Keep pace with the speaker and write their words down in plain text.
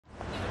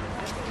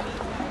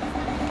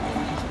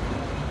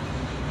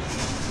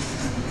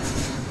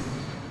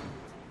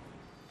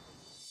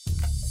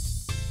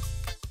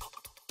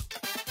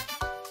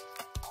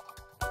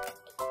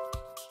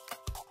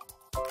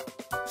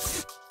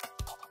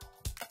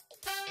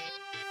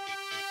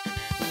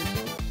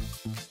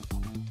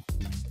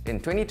In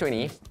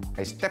 2020,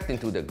 I stepped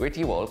into the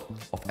gritty world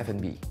of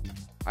F&B.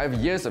 I have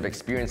years of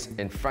experience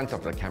in front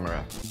of the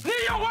camera.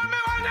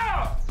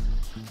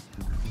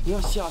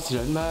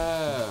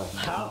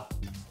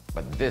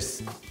 But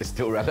this is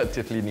still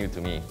relatively new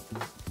to me.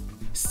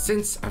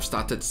 Since I've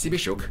started Sibay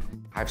Shiok,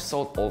 I've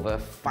sold over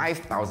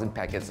 5,000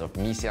 packets of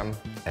mee siam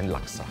and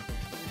laksa.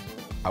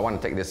 I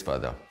want to take this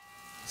further.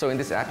 So in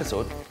this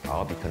episode,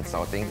 I'll be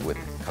consulting with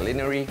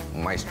culinary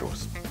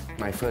maestros.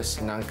 My first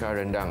nangka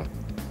rendang.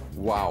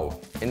 Wow!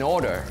 In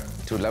order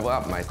to level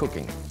up my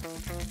cooking.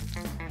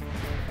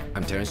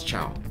 I'm Terence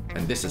Cao,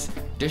 and this is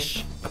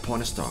Dish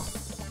Upon a Star.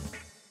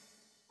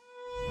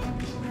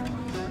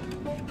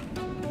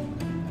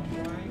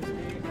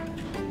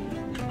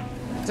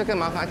 这个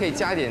麻烦可以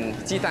加点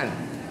鸡蛋，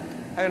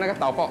还有那个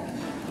豆腐，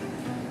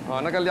哦，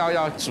那个料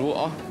要足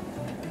哦，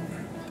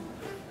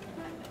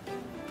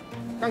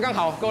刚刚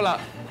好，够了。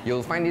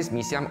You'll find this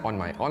mee siam on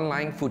my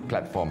online food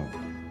platform,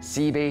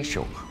 Sibay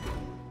Shiok.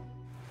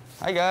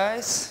 Hi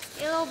guys.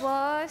 Hello,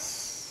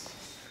 boss.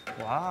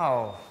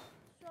 Wow.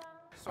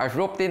 I've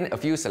roped in a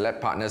few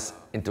select partners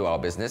into our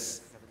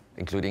business,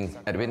 including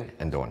Edwin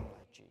and Dawn.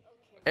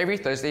 Every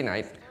Thursday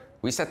night,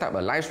 we set up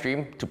a live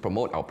stream to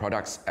promote our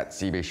products at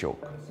Sibay Shiok.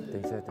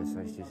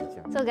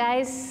 So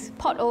guys,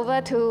 port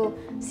over to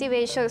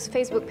Sibay Shiok's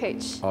Facebook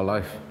page. Our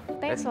life.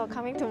 Thanks for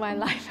coming to my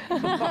life.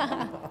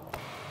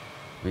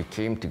 We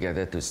came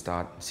together to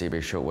start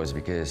Sibay Shiok was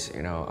because,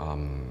 in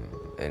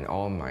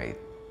all my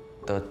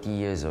 30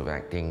 years of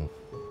acting,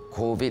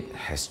 COVID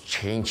has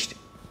changed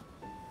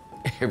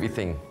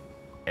everything.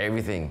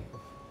 Everything.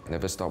 I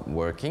never stopped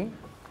working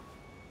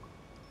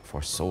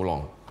for so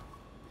long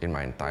in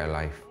my entire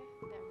life.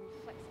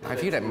 I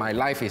feel that my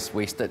life is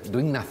wasted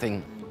doing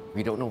nothing.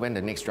 We don't know when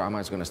the next drama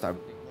is going to start.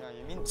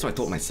 So I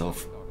told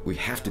myself, we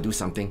have to do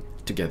something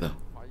together.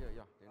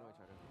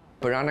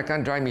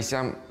 Peranakan dry mee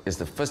siam is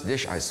the first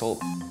dish I sold.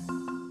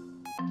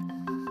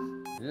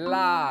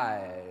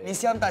 Live. 米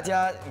香大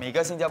家每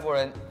个新加坡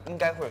人应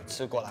该会有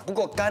吃过啦，不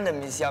过干的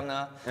米香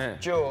呢，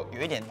就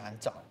有一点难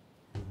找。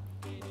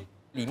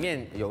里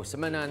面有什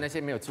么呢？那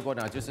些没有吃过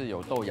呢，就是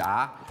有豆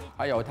芽，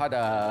还有它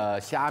的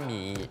虾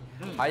米，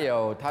还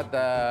有它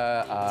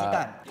的鸡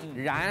蛋，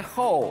然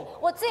后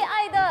我最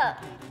爱的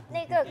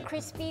那个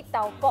crispy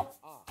豆腐。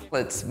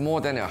It's more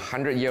than a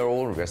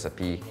 100-year-old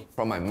recipe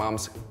from my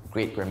mom's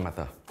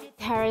great-grandmother.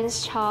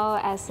 Terence Cao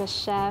as a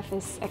chef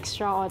is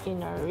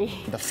extraordinary.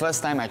 The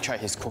first time I tried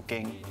his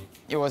cooking,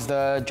 it was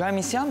the dry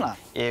mee siam lah.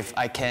 If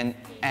I can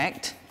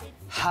act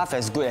half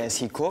as good as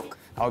he cook,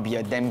 I'll be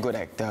a damn good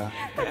actor.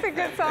 That's a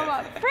good sum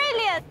up.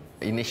 Brilliant!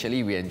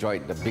 Initially, we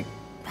enjoyed the big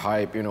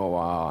hype,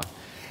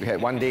 we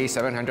had one day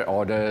 700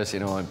 orders,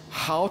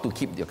 How to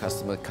keep your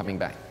customer coming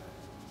back?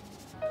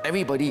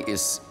 Everybody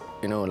is,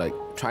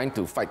 trying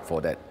to fight for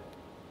that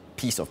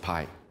piece of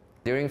pie.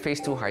 During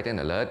Phase 2 heightened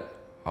alert,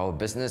 our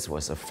business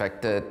was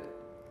affected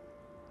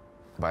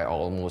by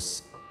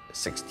almost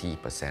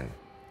 60%.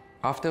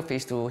 After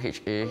Phase 2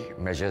 HA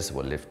measures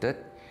were lifted,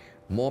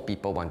 more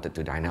people wanted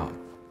to dine out,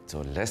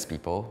 so less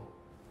people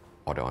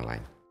order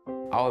online.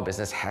 Our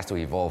business has to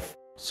evolve,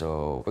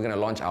 so we're going to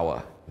launch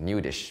our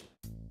new dish,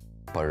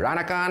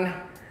 Peranakan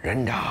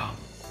Rendang.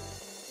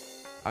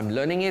 I'm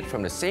learning it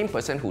from the same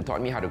person who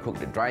taught me how to cook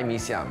the dry mee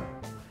siam,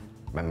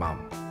 my mom.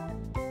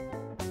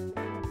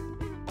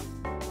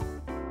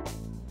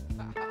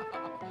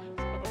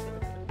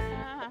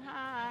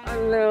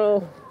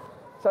 Hello.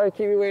 Sorry,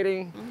 keep you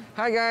waiting.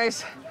 Hi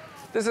guys,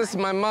 this is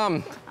my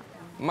mom,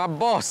 my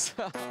boss.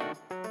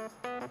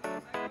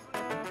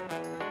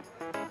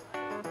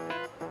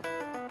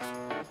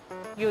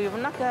 有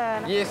那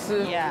个夜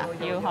市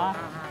有哈，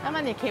那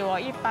么你给我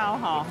一包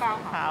哈，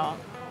好。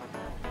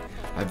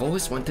I've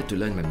always wanted to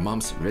learn my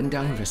mom's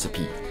rendang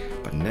recipe,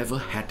 but never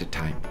had the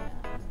time.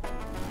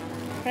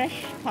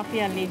 Fresh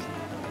coffee and leaves.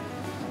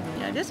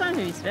 Yeah, this one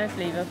is very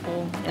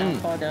flavorful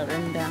for the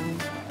rendang.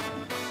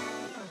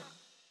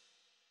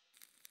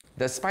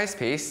 The spice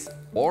paste,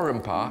 or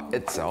rempah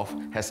itself,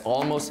 has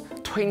almost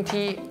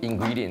 20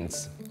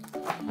 ingredients.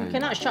 You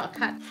cannot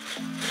shortcut.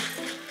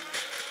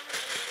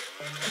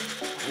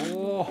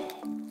 Oh.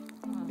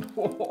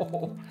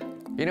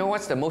 You know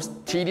what's the most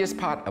tedious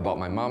part about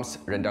my mom's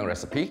rendang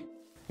recipe?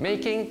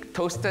 Making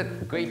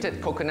toasted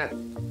grated coconut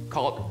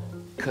called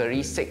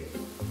curry sik.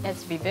 It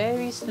has to be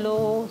very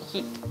slow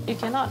heat. You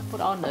cannot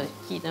put on the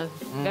heat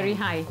very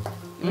high.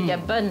 It will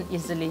get burned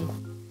easily.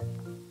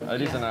 At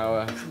least an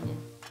hour.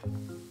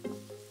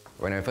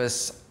 When I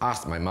first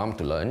asked my mom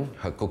to learn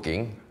her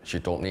cooking, she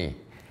told me,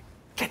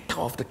 "Get out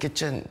of the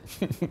kitchen."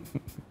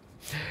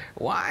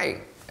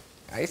 Why?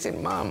 I said,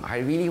 "Mom, I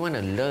really want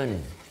to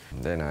learn."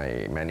 Then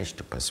I managed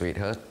to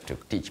persuade her to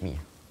teach me.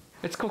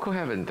 It's cocoa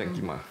heaven, thank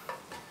you, Ma.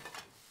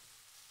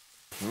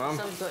 Mom?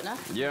 So good, huh?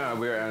 Yeah,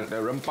 we're at the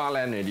rempah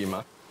land already,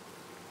 Ma.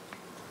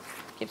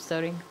 Keep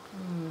stirring.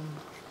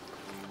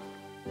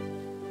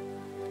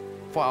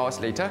 4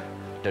 hours later,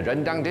 the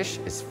rendang dish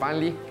is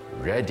finally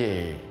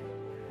ready.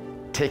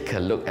 Take a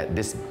look at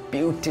this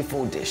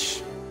beautiful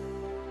dish.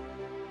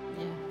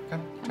 Yeah.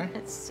 Come, try.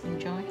 Let's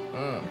enjoy.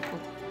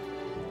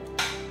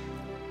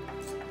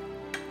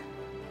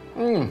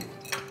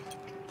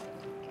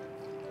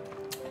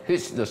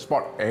 Hits the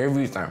spot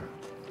every time.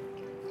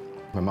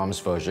 My mom's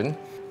version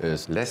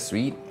is less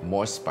sweet,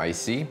 more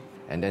spicy,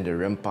 and then the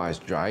rempah is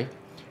dry,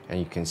 and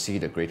you can see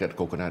the grated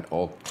coconut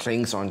all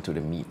clings onto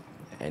the meat,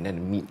 and then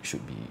the meat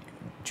should be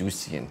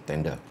juicy and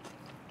tender.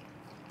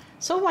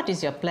 So what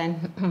is your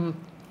plan?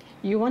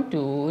 You want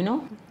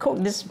to, cook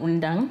this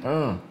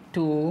rendang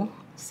to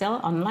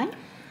sell online?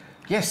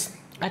 Yes.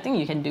 I think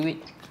you can do it.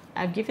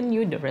 I've given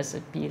you the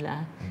recipe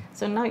lah.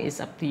 So now it's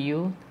up to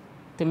you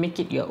to make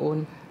it your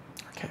own.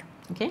 Okay.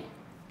 Okay?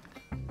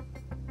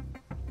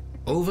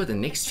 Over the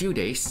next few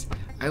days,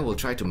 I will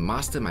try to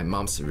master my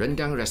mom's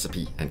rendang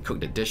recipe and cook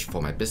the dish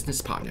for my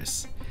business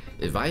partners.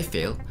 If I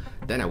fail,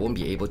 then I won't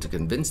be able to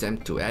convince them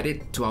to add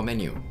it to our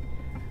menu.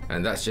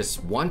 And that's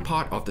just one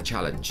part of the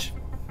challenge.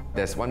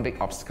 There's one big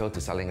obstacle to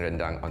selling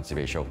rendang on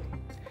Sibay Shiok.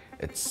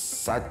 It's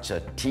such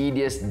a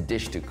tedious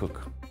dish to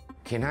cook.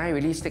 Can I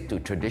really stick to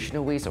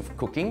traditional ways of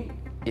cooking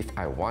if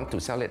I want to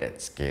sell it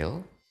at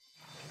scale?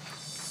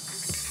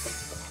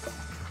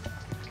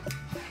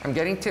 I'm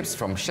getting tips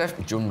from Chef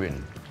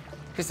Junrin.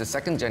 He's the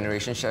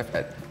second-generation chef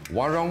at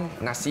Warung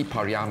Nasi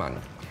Pariaman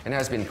and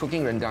has been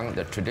cooking rendang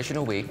the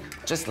traditional way,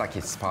 just like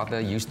his father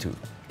used to.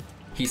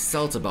 He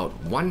sells about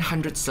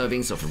 100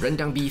 servings of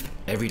rendang beef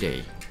every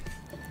day.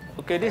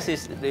 Okay, this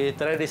is the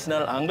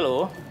traditional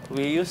Anglo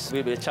we use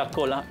with the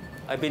charcoal.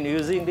 I've been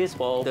using this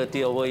for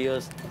 30 over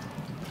years.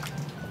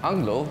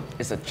 Anglo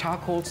is a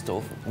charcoal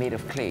stove made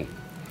of clay.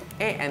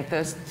 Air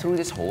enters through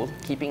this hole,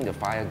 keeping the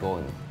fire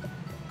going.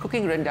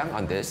 Cooking rendang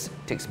on this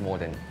takes more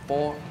than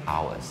 4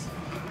 hours.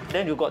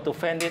 Then you got to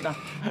fan it.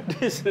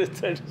 This is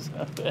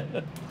traditional.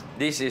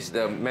 This is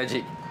the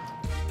magic.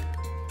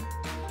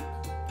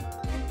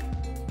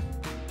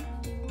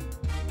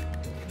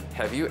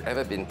 Have you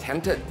ever been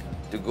tempted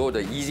to go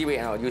the easy way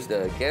and I'll use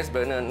the gas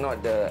burner,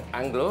 not the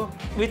Anglo?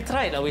 We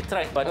tried,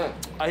 but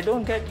I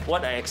don't get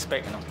what I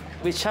expect.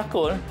 With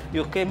charcoal,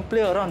 you can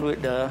play around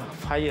with the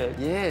fire.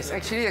 Yes,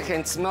 actually I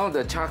can smell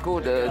the charcoal,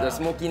 the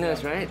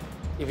smokiness, right?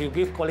 If you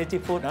give quality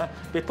food,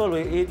 people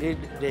will eat it,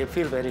 they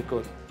feel very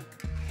good.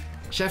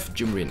 Chef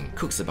Jumrin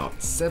cooks about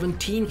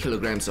 17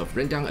 kilograms of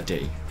rendang a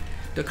day.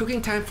 The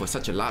cooking time for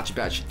such a large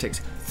batch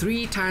takes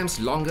 3 times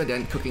longer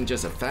than cooking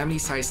just a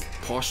family-sized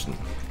portion.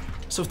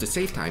 So to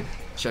save time,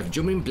 Chef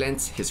Jumrin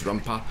blends his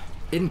rempah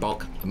in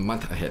bulk a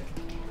month ahead.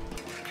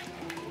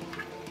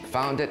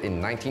 Founded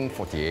in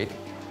 1948,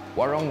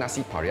 Warung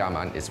Nasi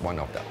Pariaman is one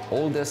of the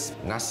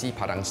oldest nasi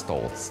padang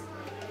stalls.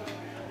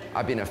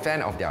 I've been a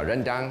fan of their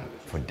rendang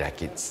for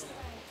decades.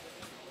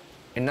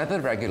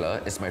 Another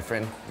regular is my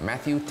friend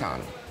Matthew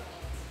Tan,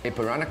 a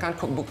Peranakan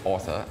cookbook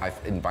author I've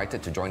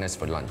invited to join us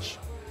for lunch.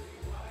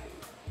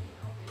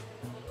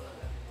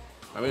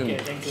 I mean,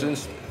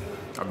 since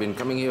I've been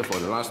coming here for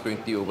the last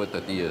 20 over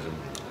 30 years,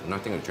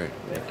 nothing has changed.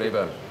 The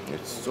flavor,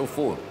 it's so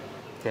full.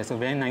 There's a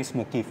very nice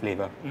smoky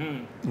flavor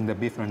in the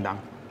beef rendang.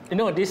 You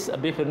know, this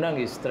beef rendang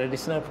is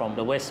traditional from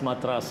the West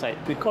Sumatra side.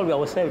 We call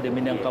ourselves the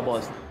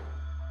Minangkabaus.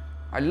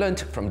 I learned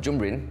from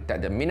Jumrin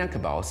that the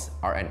Minangkabaus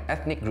are an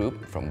ethnic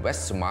group from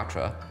West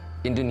Sumatra,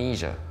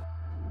 Indonesia.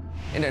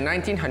 In the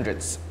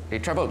 1900s, they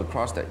traveled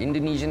across the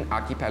Indonesian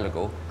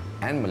archipelago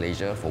and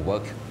Malaysia for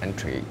work and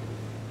trade.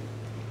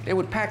 They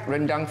would pack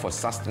rendang for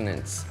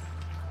sustenance.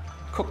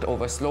 Cooked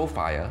over slow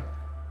fire,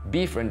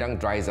 beef rendang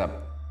dries up,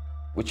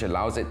 which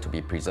allows it to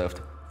be preserved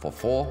for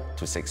 4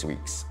 to 6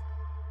 weeks.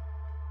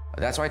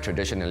 That's why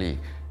traditionally,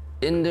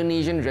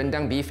 Indonesian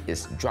rendang beef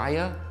is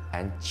drier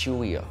and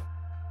chewier.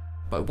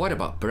 But what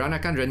about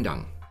Peranakan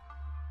rendang?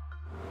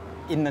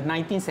 In the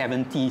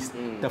 1970s,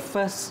 the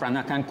first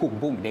Peranakan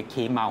cookbook that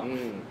came out,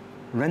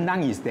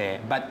 rendang is there,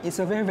 but it's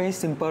a very, very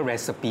simple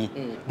recipe.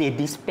 They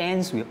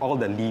dispense with all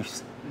the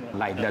leaves,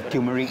 like the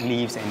turmeric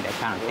leaves and that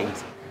kind of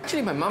things.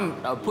 Actually, my mom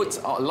puts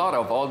a lot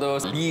of all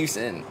those leaves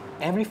in.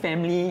 Every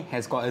family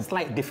has got a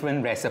slight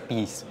different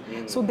recipes.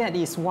 So that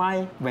is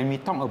why when we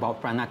talk about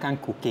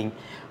Peranakan cooking,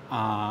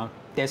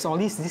 there's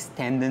always this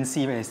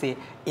tendency when I say,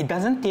 it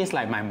doesn't taste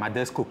like my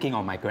mother's cooking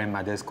or my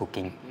grandmother's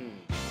cooking.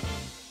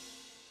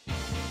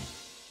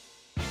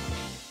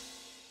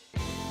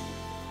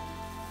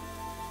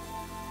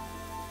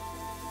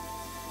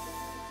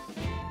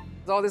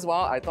 All this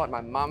while, I thought my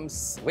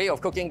mom's way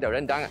of cooking the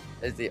rendang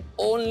is the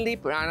only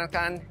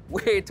Peranakan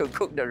way to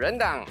cook the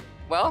rendang.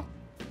 Well,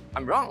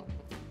 I'm wrong.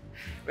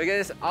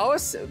 Because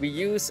ours, we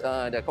use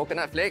the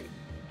coconut flake,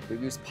 we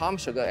use palm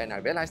sugar, and I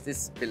realized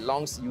this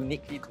belongs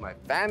uniquely to my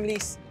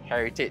family's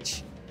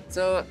heritage.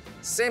 So,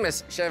 same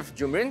as Chef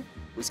Jumrin,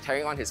 who's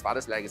carrying on his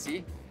father's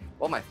legacy,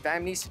 well, my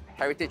family's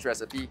heritage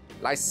recipe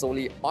lies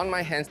solely on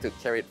my hands to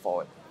carry it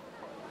forward.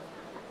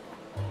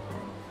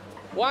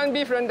 1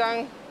 beef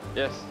rendang.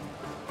 Yes.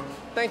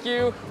 Thank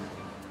you.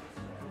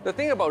 The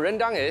thing about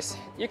rendang is,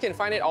 you can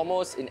find it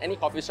almost in any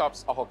coffee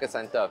shops or hawker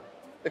center.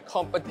 The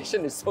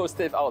competition is so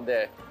stiff out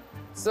there.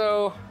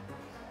 So,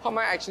 how am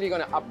I actually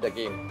going to up the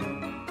game?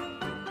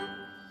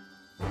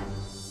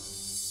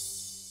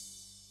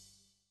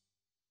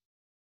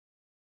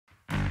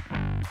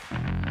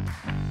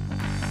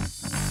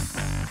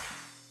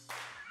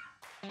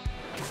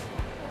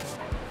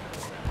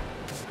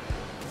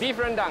 beef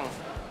rendang.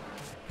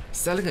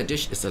 Selling a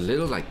dish is a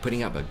little like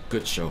putting up a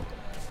good show.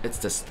 It's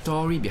the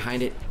story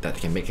behind it that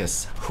can make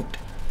us hooked.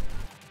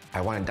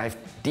 I want to dive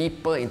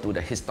deeper into the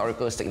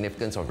historical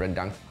significance of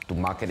rendang to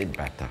market it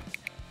better.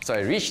 So I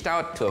reached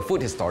out to a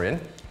food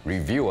historian,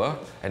 reviewer,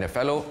 and a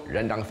fellow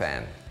rendang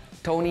fan,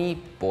 Tony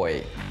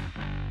Boy.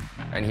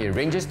 And he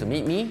arranges to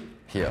meet me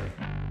here.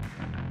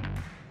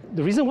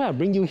 The reason why I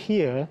bring you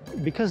here,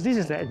 because this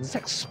is the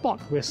exact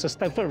spot where Sir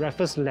Stamford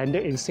Raffles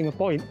landed in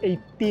Singapore in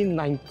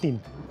 1819.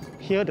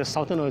 Here, the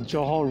Sultan of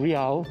Johor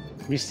Riau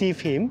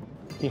received him.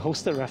 He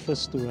hosted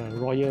Raffles to a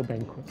royal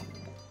banquet.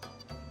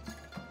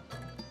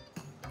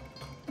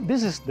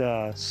 This is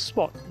the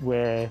spot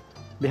where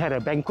they had a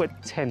banquet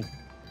tent.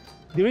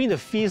 During the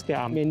feast, there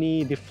are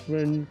many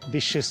different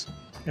dishes,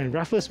 and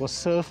Raffles was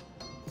served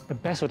the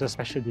best of the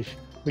special dish,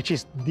 which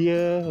is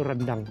deer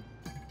rendang.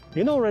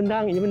 You know,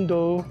 rendang, even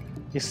though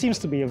it seems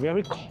to be a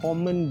very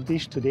common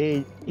dish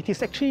today, it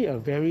is actually a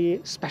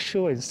very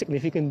special and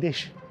significant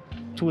dish.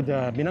 To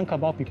the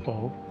Minangkabau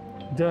people,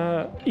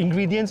 the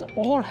ingredients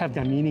all have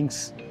their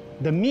meanings.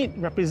 The meat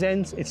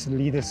represents its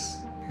leaders.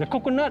 The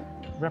coconut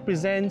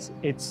represents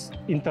its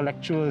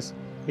intellectuals,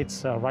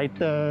 its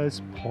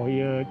writers,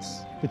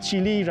 poets. The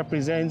chili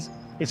represents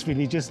its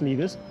religious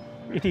leaders.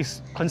 It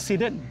is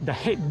considered the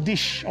head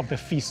dish of the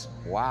feast.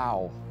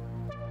 Wow.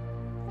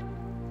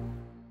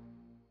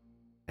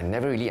 I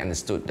never really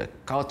understood the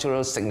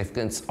cultural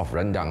significance of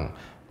rendang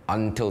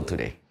until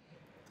today.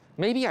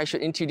 Maybe I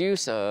should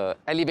introduce an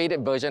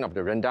elevated version of the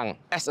rendang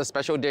as a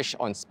special dish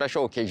on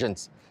special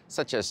occasions,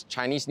 such as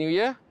Chinese New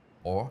Year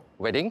or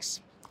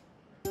weddings.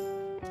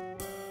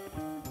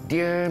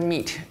 Deer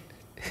meat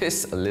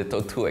is a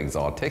little too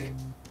exotic,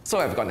 so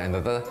I've got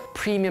another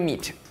premium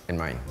meat in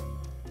mind.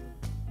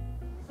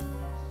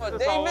 Oh,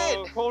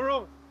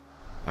 David!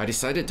 I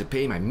decided to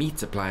pay my meat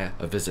supplier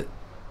a visit.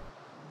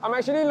 I'm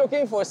actually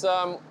looking for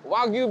some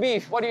Wagyu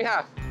beef. What do you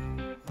have?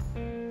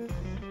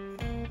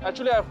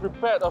 Actually, I've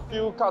prepared a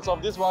few cuts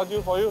of this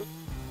Wagyu for you.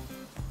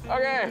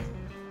 Okay.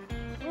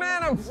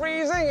 Man, I'm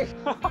freezing!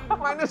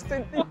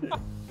 -20.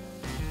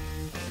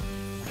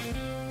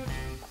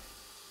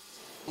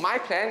 My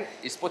plan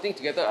is putting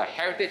together a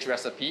heritage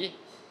recipe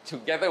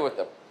together with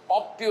a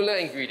popular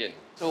ingredient.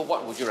 So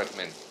what would you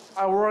recommend?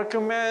 I would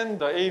recommend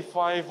the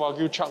A5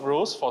 Wagyu chuck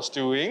roast for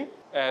stewing,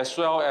 as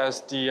well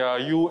as the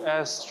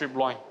US strip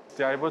loin.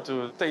 They are able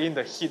to take in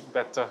the heat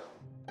better.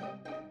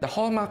 The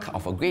hallmark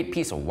of a great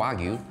piece of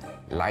Wagyu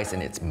lies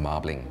in its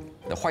marbling,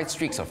 the white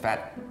streaks of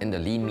fat in the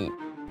lean meat.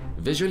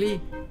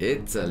 Visually,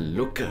 it's a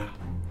looker.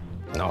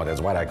 No, that's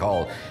what I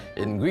call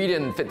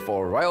ingredient fit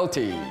for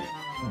royalty.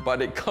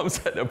 But it comes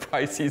at a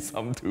pricey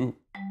sum too.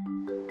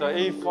 The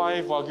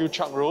A5 Wagyu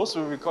chuck roast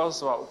will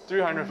cost about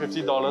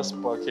 $350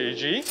 per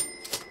kg.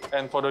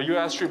 And for the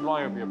US strip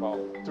loin, it will be about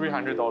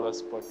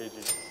 $300 per kg.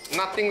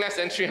 Nothing less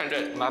than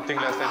 300. Nothing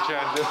less than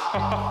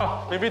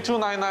 300. Maybe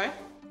 $299.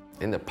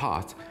 In the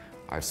past,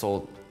 I've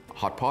sold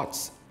hot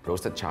pots,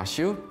 roasted char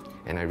siu,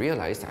 and I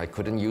realized I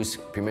couldn't use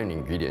premium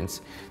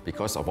ingredients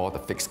because of all the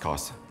fixed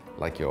costs,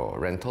 like your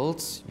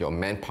rentals, your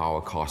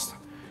manpower costs.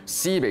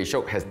 Sibay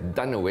Shiok has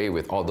done away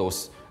with all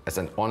those as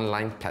an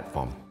online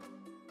platform.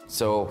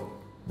 So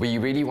we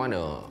really want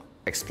to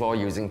explore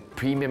using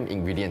premium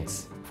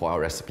ingredients for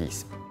our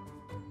recipes.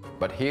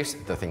 But here's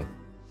the thing.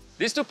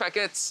 These two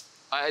packets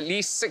are at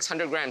least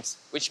 600 grams,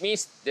 which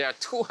means they are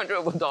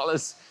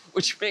 $200,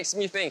 which makes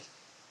me think,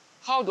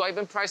 how do I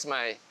even price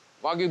my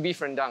Wagyu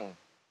beef rendang?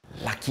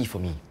 Lucky for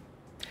me,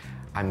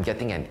 I'm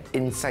getting an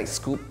inside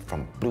scoop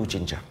from Blue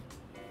Ginger,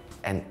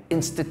 an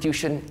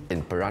institution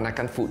in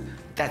Peranakan food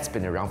that's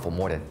been around for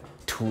more than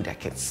 2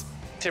 decades.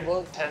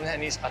 Table 10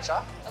 anise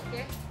acha.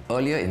 Okay.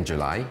 Earlier in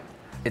July,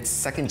 its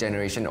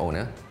second-generation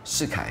owner,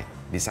 Shi Kai,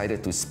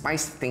 decided to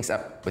spice things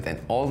up with an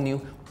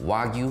all-new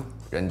Wagyu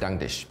rendang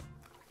dish.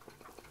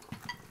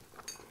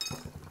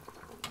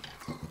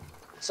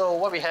 So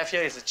what we have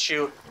here is a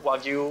chilled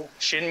Wagyu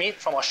shin meat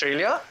from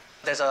Australia.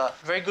 There's a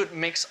very good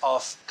mix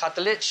of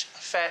cartilage,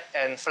 fat,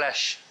 and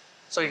flesh.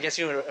 So it gives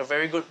you a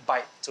very good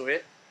bite to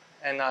it.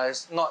 And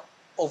it's not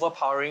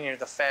overpowering with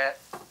the fat.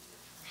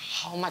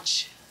 How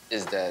much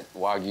is that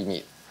Wagyu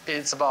meat?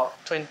 It's about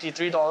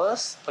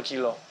 $23 per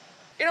kilo.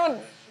 You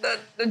know,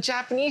 the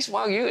Japanese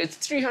Wagyu is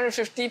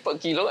 350 per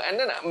kilo, and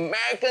then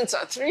Americans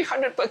are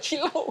 300 per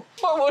kilo.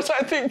 What was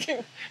I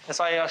thinking? That's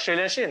why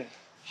Australian shin.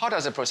 How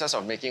does the process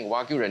of making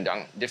Wagyu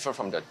rendang differ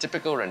from the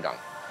typical rendang?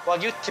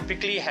 Wagyu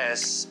typically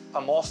has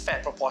a more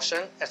fat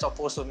proportion as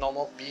opposed to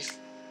normal beef.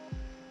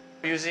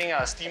 Using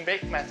a steam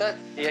bake method,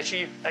 it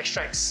actually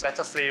extracts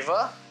better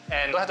flavor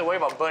and don't have to worry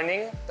about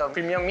burning the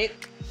premium meat.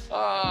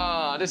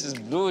 Ah, this is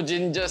Blue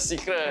Ginger's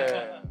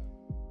secret.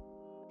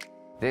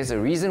 There's a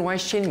reason why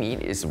shin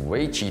meat is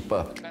way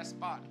cheaper. Best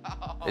part.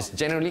 It's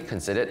generally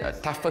considered a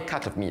tougher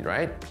cut of meat,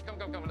 right?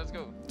 Come, let's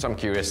go. So I'm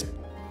curious,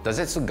 does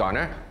it still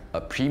garner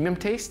a premium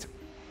taste?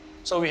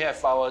 So we have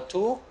our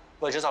two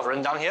versions of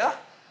rendang here.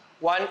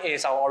 One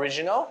is our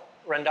original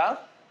rendang,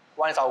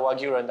 one is our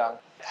Wagyu rendang.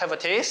 Have a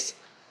taste.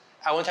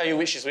 I won't tell you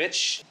which is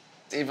which.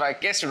 If I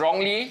guess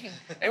wrongly,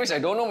 that means I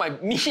don't know my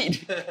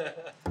meat.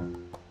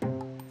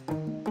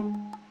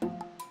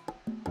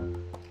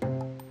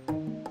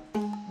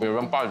 The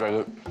rempah is very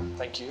good.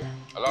 Thank you.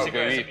 A lot of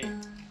Secret gravy.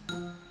 recipe.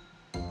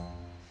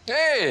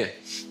 Hey!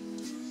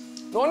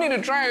 No need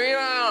to try it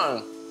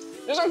lah.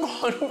 This one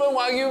confirm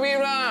Wagyu beef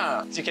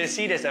lah. As you can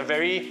see, there's a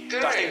very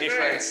drastic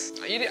difference.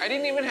 I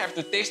didn't even have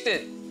to taste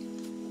it.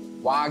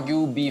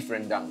 Wagyu beef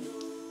rendang.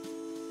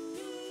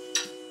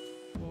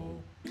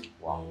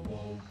 Wow.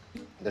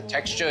 The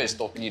texture is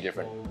totally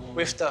different.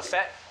 With the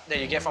fat that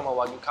you get from a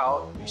Wagyu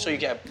cow, so you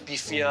get a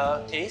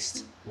beefier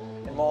taste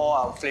and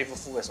more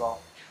flavorful as well.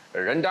 A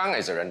rendang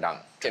is a rendang.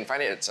 You can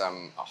find it at a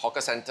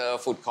hawker center,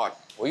 food court.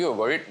 Were you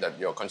worried that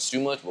your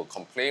consumers will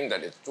complain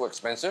that it's too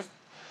expensive?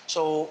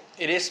 So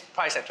it is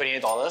priced at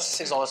 $28,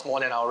 $6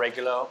 more than our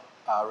regular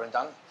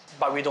rendang.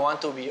 But we don't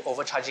want to be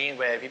overcharging it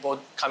where people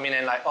come in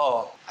and like,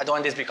 oh, I don't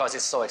want this because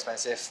it's so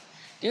expensive.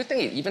 Do you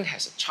think it even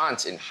has a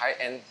chance in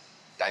high-end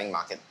dining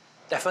market?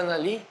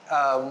 Definitely.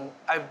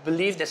 I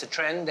believe there's a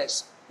trend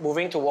that's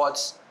moving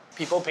towards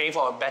people paying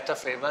for a better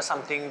flavor,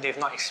 something they've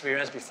not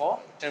experienced before.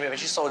 And we've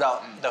actually sold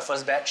out the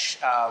first batch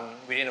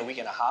within a week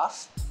and a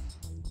half.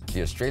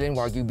 The Australian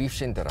Wagyu beef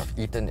shin that I've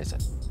eaten is a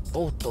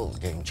total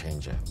game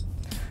changer.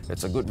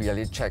 It's a good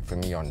reality check for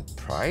me on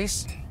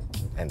price,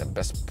 and the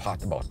best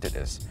part about it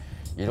is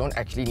you don't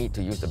actually need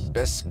to use the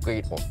best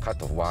grade or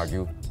cut of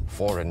Wagyu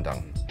for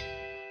rendang.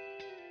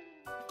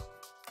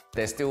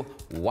 There's still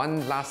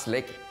one last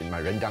leg in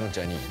my rendang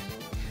journey.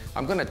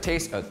 I'm gonna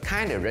taste a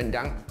kind of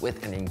rendang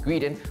with an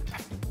ingredient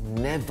I've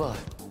never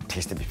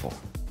tasted before.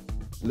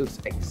 Looks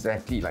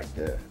exactly like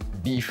the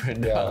beef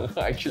rendang,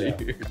 actually.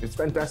 It's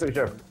fantastic,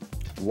 chef.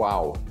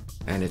 Wow.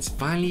 And it's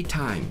finally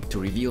time to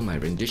reveal my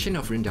rendition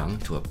of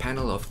rendang to a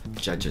panel of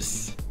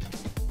judges.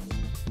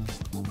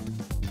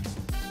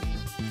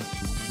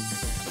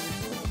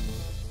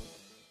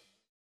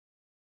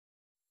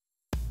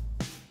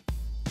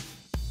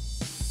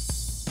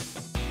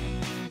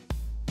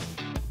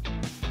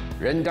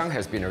 Rendang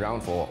has been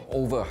around for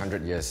over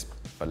 100 years,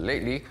 but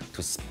lately,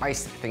 to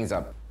spice things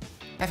up,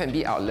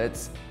 F&B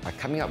outlets are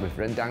coming up with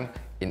rendang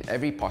in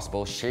every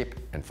possible shape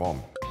and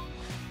form.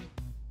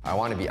 I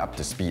want to be up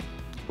to speed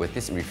with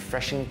this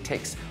refreshing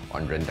takes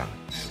on rendang.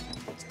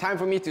 It's time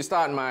for me to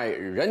start my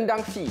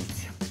rendang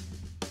feast.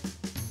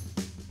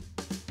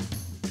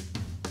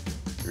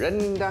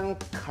 Rendang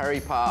curry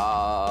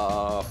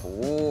puff.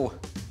 Ooh,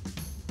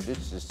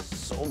 this is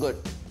so good.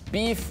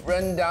 Beef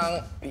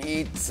rendang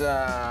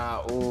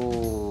pizza.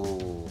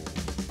 Ooh.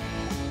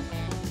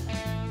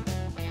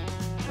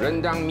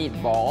 Rendang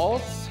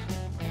meatballs.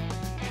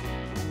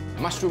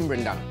 Mushroom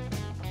rendang.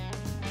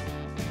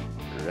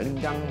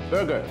 Rendang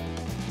burger.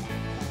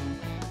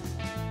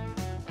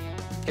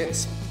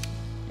 Kids,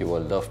 you will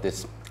love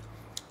this.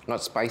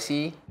 Not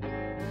spicy,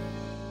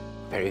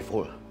 very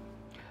full.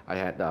 I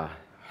had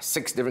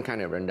 6 different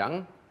kinds of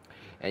rendang,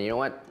 and you know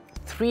what?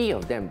 3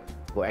 of them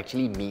were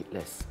actually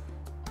meatless.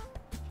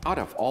 Out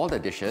of all the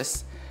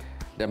dishes,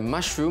 the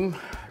mushroom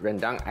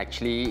rendang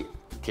actually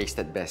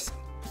tasted best.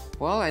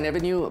 Well, I never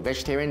knew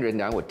vegetarian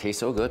rendang would taste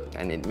so good,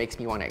 and it makes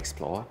me want to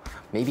explore.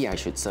 Maybe I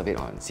should serve it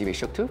on Sibay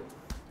Shiok too?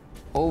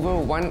 Over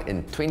 1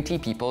 in 20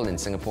 people in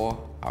Singapore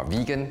are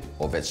vegan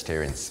or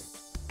vegetarians.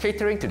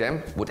 Catering to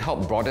them would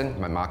help broaden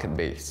my market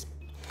base.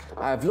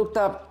 I've looked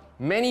up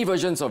many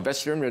versions of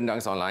vegetarian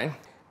rendangs online.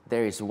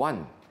 There is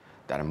one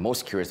that I'm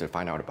most curious to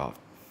find out about.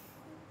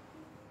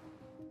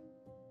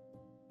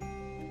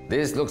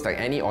 This looks like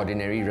any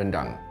ordinary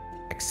rendang,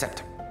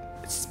 except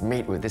it's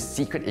made with this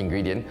secret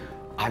ingredient,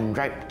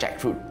 unripe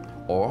jackfruit,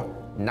 or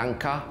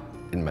nangka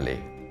in Malay.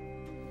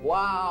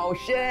 Wow,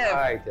 chef!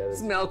 Hi, Terence.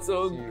 Smells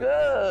so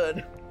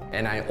good!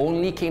 And I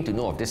only came to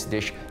know of this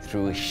dish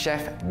through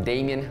Chef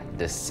Damien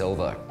De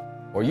Silva,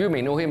 or you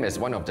may know him as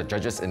one of the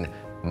judges in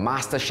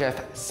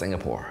MasterChef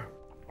Singapore.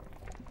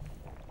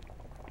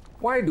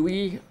 Why do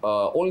we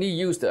only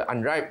use the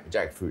unripe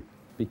jackfruit?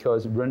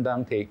 Because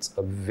rendang takes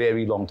a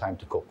very long time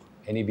to cook.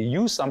 And if you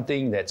use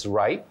something that's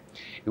ripe,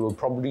 it will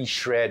probably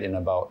shred in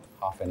about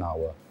half an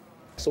hour.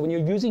 So when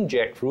you're using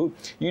jackfruit,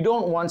 you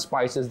don't want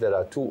spices that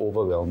are too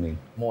overwhelming.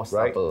 More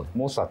right? subtle.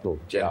 More subtle.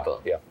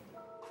 Gentle. Yeah.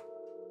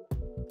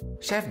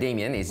 Chef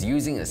Damien is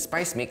using a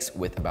spice mix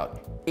with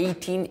about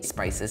 18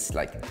 spices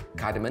like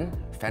cardamom,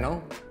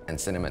 fennel, and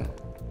cinnamon.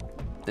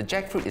 The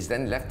jackfruit is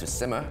then left to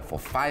simmer for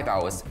 5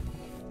 hours.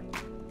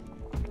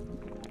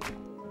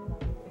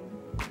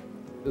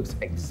 Looks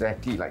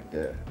exactly like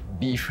the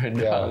beef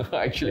rendang,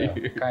 actually.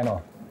 Yeah, kind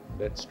of.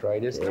 Let's try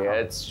this now.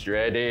 It's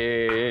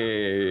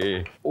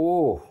ready.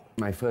 Oh,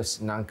 my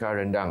first nangka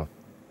rendang.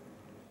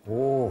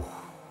 Oh,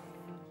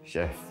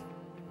 chef.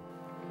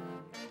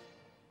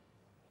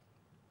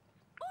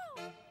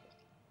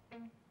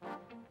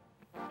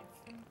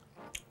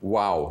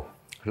 Wow,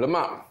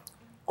 lemak,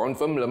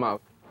 confirm lemak.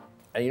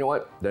 And you know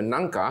what? The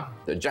nangka,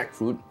 the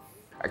jackfruit,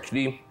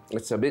 actually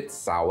it's a bit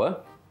sour,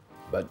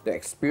 but the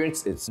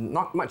experience is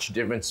not much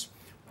difference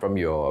from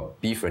your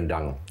beef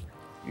rendang.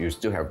 You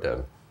still have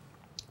the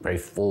very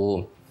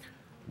full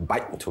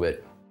bite to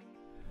it.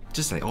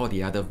 Just like all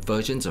the other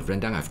versions of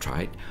rendang I've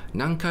tried,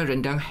 Nangka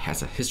rendang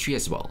has a history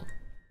as well.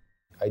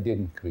 I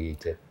didn't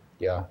create it.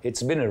 Yeah,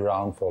 it's been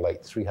around for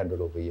like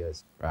 300 over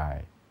years.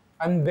 Right.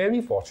 I'm very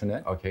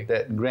fortunate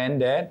that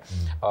Granddad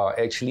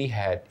actually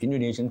had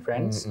Indonesian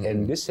friends,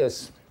 and this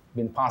has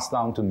been passed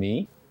down to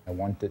me. I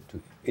wanted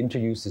to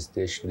introduce this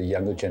dish to the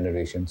younger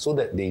generation so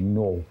that they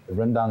know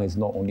rendang is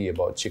not only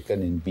about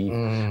chicken and beef,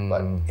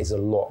 but it's a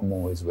lot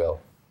more as well.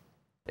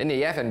 In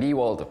the F&B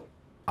world,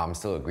 I'm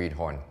still a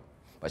greenhorn.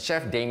 But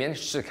Chef Damien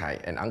Shikai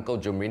and Uncle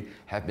Jumrin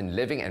have been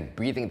living and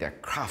breathing their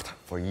craft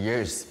for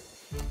years.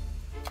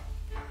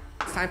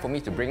 It's time for me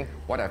to bring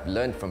what I've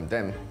learned from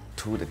them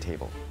to the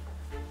table.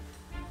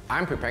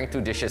 I'm preparing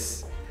two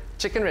dishes,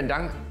 chicken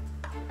rendang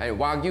and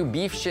Wagyu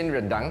beef shin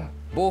rendang,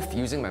 both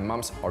using my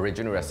mom's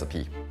original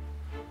recipe.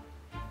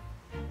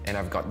 And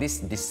I've got these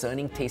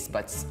discerning taste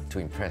buds to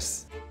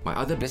impress my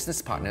other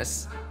business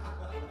partners,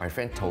 my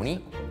friend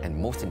Tony, and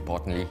most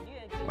importantly,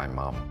 my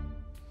mom.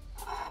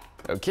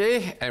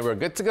 Okay, and we're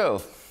good to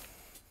go.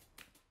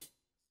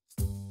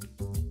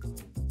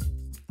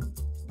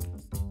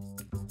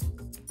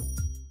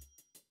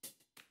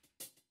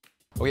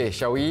 Okay,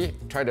 shall we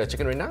try the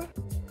chicken rendang?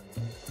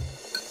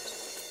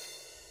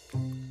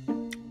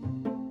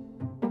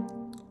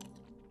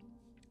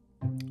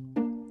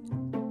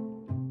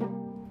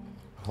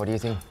 What do you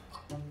think?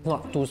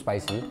 Not too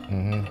spicy.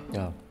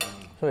 Yeah.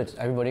 So it's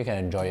everybody can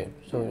enjoy it.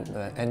 So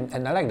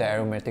and I like the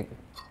aromatic.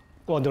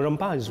 Well, the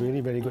rempah is really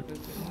very good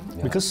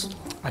because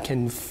I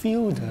can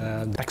feel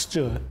the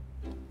texture.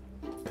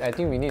 I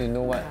think we need to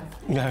know what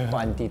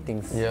Auntie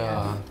thinks.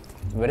 Yeah.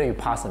 Whether you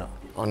pass or not.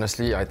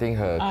 Honestly, I think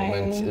her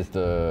comment is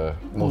the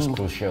most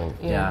crucial.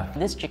 Yeah.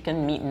 This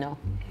chicken meat now,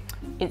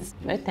 it's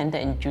very tender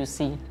and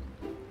juicy.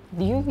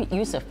 Do you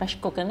use a fresh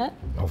coconut?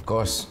 Of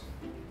course.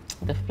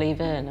 The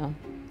flavor, you know,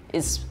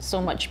 is so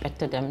much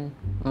better than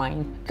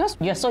mine because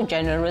you're so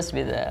generous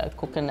with the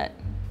coconut.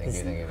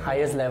 Thank you.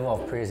 Highest level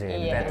of praise,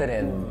 better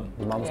than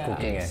mom's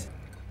cooking.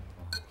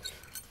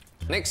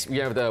 Next, we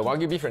have the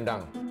Wagyu beef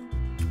rendang.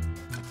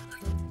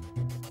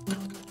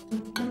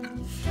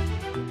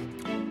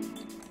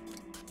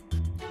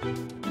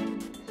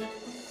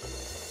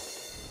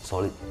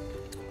 Solid,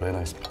 very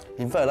nice.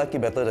 In fact, I like it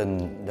better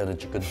than the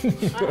chicken.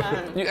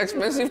 You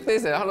expensive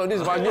taste, hello,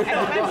 this Wagyu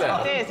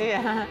Expensive taste,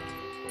 yeah.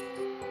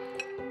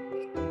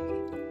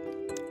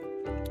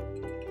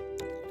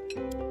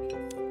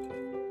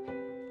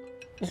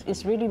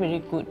 It's really, really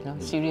good, no?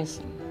 Serious.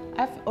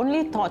 I've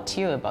only taught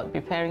you about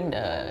preparing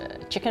the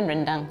chicken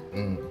rendang.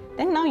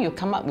 Then now you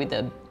come up with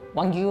the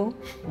Wagyu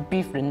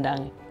beef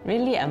rendang.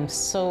 Really, I'm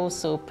so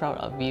proud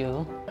of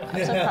you.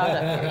 I'm so proud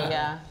of you,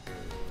 yeah.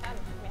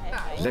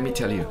 Let me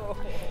tell you,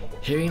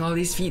 hearing all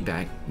this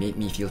feedback made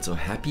me feel so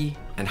happy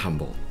and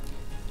humble.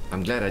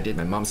 I'm glad I did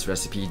my mom's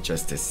recipe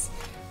justice.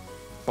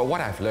 But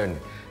what I've learned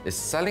is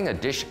selling a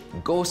dish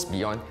goes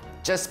beyond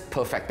just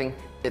perfecting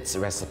its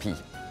recipe.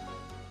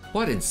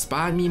 What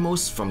inspired me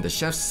most from the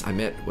chefs I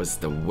met was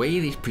the way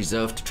they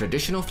preserved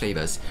traditional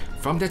flavors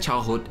from their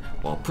childhood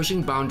while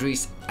pushing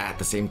boundaries at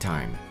the same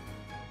time.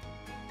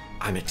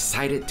 I'm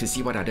excited to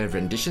see what other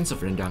renditions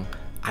of rendang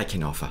I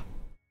can offer.